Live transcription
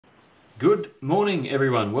Good morning,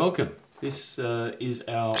 everyone. Welcome. This is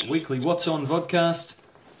our weekly What's On vodcast.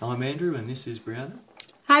 I'm Andrew, and this is Brianna.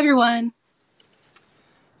 Hi, everyone.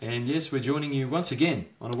 And yes, we're joining you once again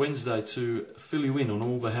on a Wednesday to fill you in on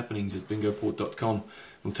all the happenings at Bingoport.com.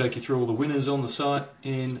 We'll take you through all the winners on the site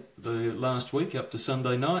in the last week up to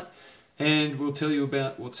Sunday night, and we'll tell you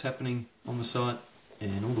about what's happening on the site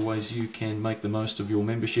and all the ways you can make the most of your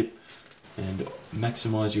membership and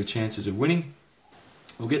maximise your chances of winning.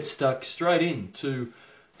 We'll get stuck straight into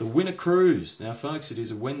the winter cruise. Now, folks, it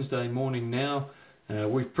is a Wednesday morning now.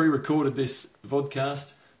 We've pre-recorded this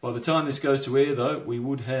vodcast. By the time this goes to air, though, we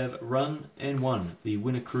would have run and won the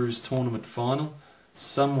Winter Cruise Tournament Final.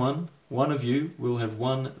 One of you, will have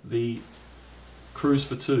won the cruise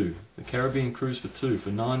for two, the Caribbean cruise for two,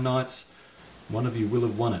 for 9 nights. One of you will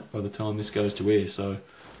have won it by the time this goes to air. So,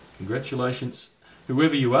 congratulations,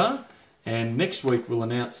 whoever you are. And next week we'll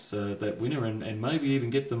announce that winner and maybe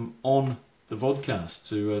even get them on the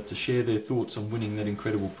vodcast to share their thoughts on winning that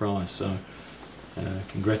incredible prize. So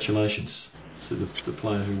congratulations to the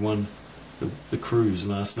player who won the cruise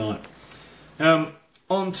last night.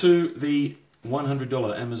 On to the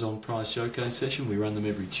 $100 Amazon Prize Showcase session. We run them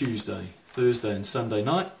every Tuesday, Thursday and Sunday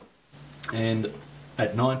night and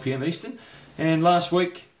at 9 p.m. Eastern. And last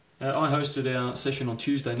week I hosted our session on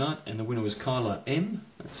Tuesday night and the winner was Kyla M.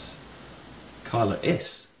 That's Kyla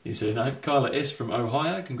S is her name. Kyla S from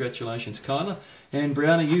Ohio. Congratulations, Kyla. And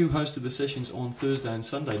Brianna, you hosted the sessions on Thursday and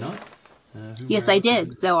Sunday night. Yes, I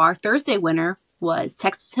did. So our Thursday winner was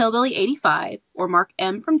Texas Hillbilly 85, or Mark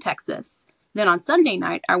M from Texas. Then on Sunday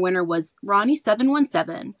night, our winner was Ronnie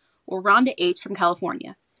 717, or Rhonda H from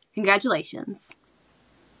California. Congratulations.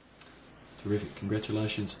 Terrific.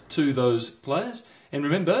 Congratulations to those players. And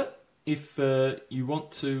remember, if you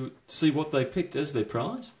want to see what they picked as their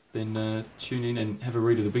prize, then tune in and have a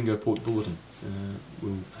read of the Bingoport Bulletin.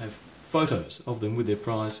 We'll have photos of them with their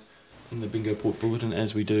prize in the Bingoport Bulletin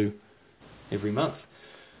as we do every month.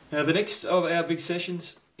 Now, the next of our big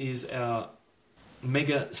sessions is our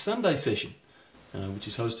Mega Sunday session, which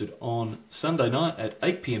is hosted on Sunday night at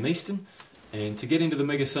 8 p.m. Eastern. And to get into the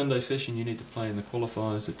Mega Sunday session, you need to play in the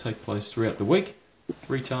qualifiers that take place throughout the week,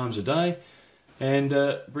 3 times a day. And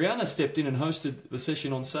Brianna stepped in and hosted the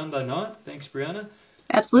session on Sunday night. Thanks, Brianna.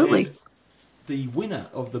 Absolutely. And the winner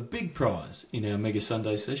of the big prize in our Mega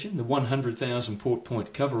Sunday session, the 100,000 Port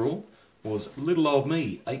Point coverall, was Little Old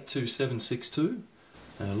Me 82762,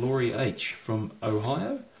 Laurie H from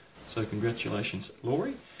Ohio. So congratulations,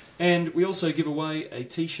 Laurie. And we also give away a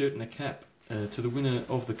t-shirt and a cap to the winner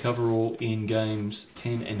of the coverall in games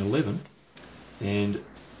 10 and 11. And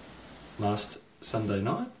last Sunday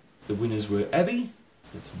night, the winners were Abby,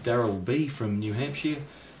 that's Daryl B from New Hampshire,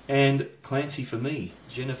 and Clancy for me,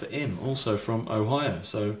 Jennifer M, also from Ohio.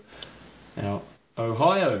 So our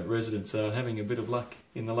Ohio residents are having a bit of luck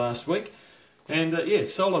in the last week. And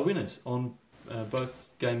solo winners on both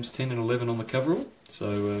games 10 and 11 on the coverall.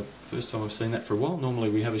 So first time I've seen that for a while. Normally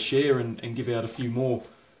we have a share and give out a few more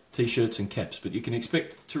t-shirts and caps, but you can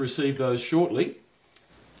expect to receive those shortly.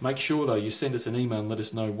 Make sure though you send us an email and let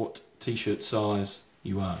us know what t-shirt size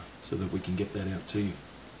you are so that we can get that out to you.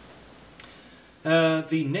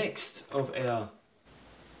 The next of our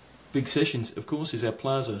big sessions, of course, is our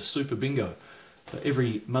Plaza Super Bingo. So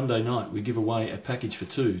every Monday night we give away a package for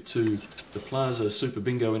two to the Plaza Super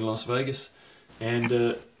Bingo in Las Vegas. And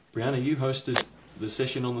Brianna, you hosted the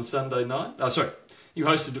session on the Sunday night. You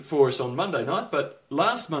hosted it for us on Monday night, but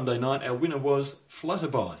last Monday night our winner was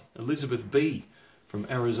Flutterby, Elizabeth B from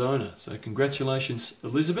Arizona. So congratulations,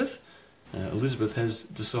 Elizabeth. Elizabeth has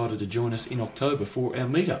decided to join us in October for our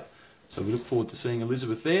meetup. So we look forward to seeing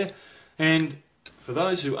Elizabeth there. And for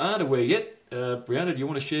those who aren't aware yet, Brianna, do you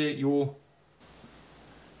want to share your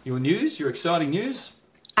news, your exciting news?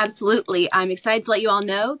 Absolutely. I'm excited to let you all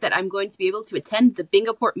know that I'm going to be able to attend the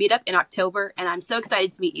Bingoport meetup in October, and I'm so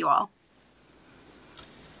excited to meet you all.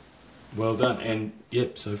 Well done. And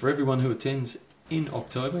yep, so for everyone who attends in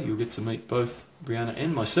October, you'll get to meet both Brianna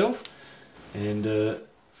and myself. And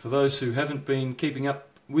for those who haven't been keeping up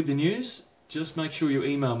with the news, just make sure you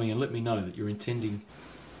email me and let me know that you're intending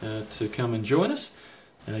to come and join us.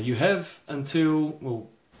 You have until,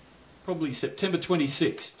 probably September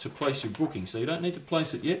 26th to place your booking, so you don't need to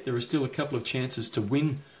place it yet. There are still a couple of chances to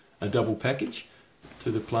win a double package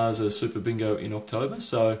to the Plaza Super Bingo in October.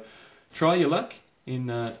 So try your luck in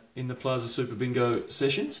the Plaza Super Bingo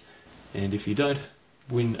sessions, and if you don't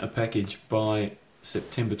win a package by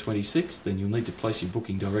September 26th, then you'll need to place your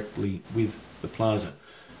booking directly with the Plaza.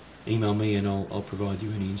 Email me and I'll provide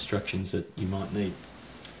you any instructions that you might need.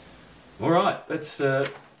 All right, that's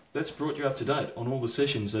brought you up to date on all the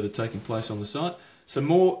sessions that are taking place on the site. Some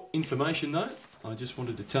more information though. I just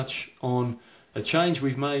wanted to touch on a change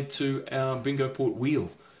we've made to our Bingoport wheel.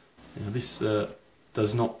 Now this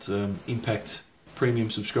does not impact premium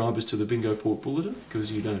subscribers to the Bingoport Bulletin because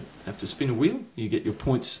you don't have to spin a wheel. You get your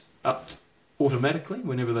points upped automatically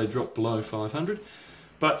whenever they drop below 500.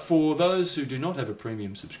 But for those who do not have a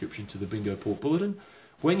premium subscription to the Bingoport Bulletin,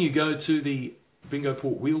 when you go to the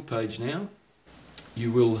Bingoport wheel page now,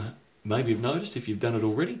 you will maybe have noticed, if you've done it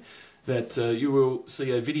already, that you will see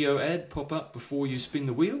a video ad pop up before you spin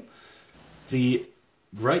the wheel. The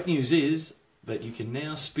great news is that you can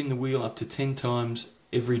now spin the wheel up to 10 times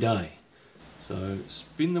every day. So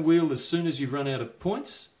spin the wheel as soon as you run out of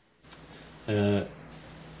points, then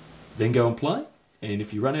go and play. And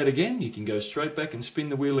if you run out again, you can go straight back and spin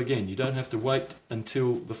the wheel again. You don't have to wait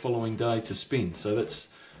until the following day to spin. So that's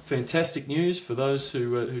fantastic news for those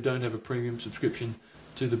who don't have a premium subscription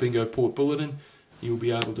to the Bingoport Bulletin. You'll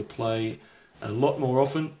be able to play a lot more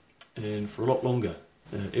often and for a lot longer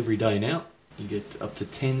every day now. You get up to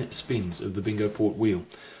 10 spins of the Bingoport wheel.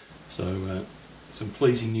 So some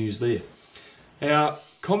pleasing news there. Our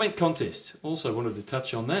comment contest, also wanted to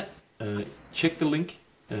touch on that. Check the link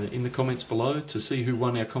in the comments below to see who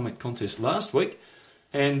won our comment contest last week.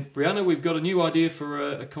 And Brianna, we've got a new idea for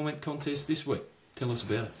a comment contest this week. Tell us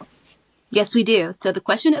about it. Yes, we do. So the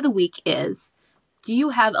question of the week is, do you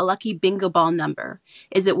have a lucky bingo ball number?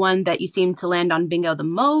 Is it one that you seem to land on bingo the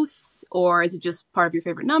most, or is it just part of your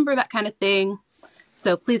favorite number, that kind of thing?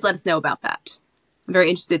 So please let us know about that. I'm very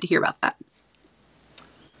interested to hear about that.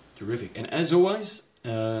 Terrific. And as always,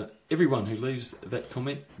 everyone who leaves that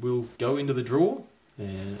comment will go into the draw,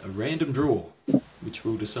 a random draw, which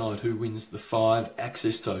will decide who wins the 5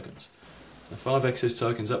 access tokens. The 5 access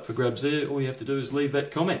tokens up for grabs there. All you have to do is leave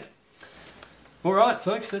that comment. All right,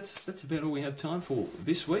 folks, that's about all we have time for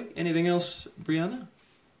this week. Anything else, Brianna?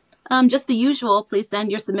 Just the usual. Please send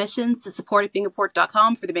your submissions to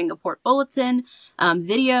support@bingoport.com for the Bingoport Bulletin,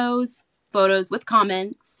 videos, photos with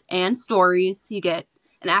comments, and stories. You get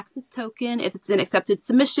an access token if it's an accepted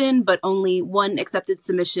submission, but only 1 accepted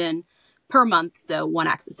submission per month, so 1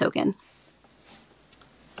 access token.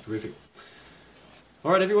 Terrific.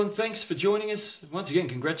 All right, everyone, thanks for joining us. Once again,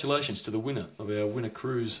 congratulations to the winner of our Winner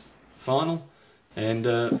Cruise final. And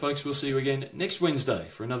folks, we'll see you again next Wednesday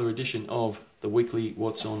for another edition of the weekly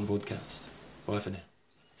What's On vodcast. Bye for now.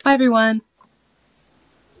 Bye, everyone.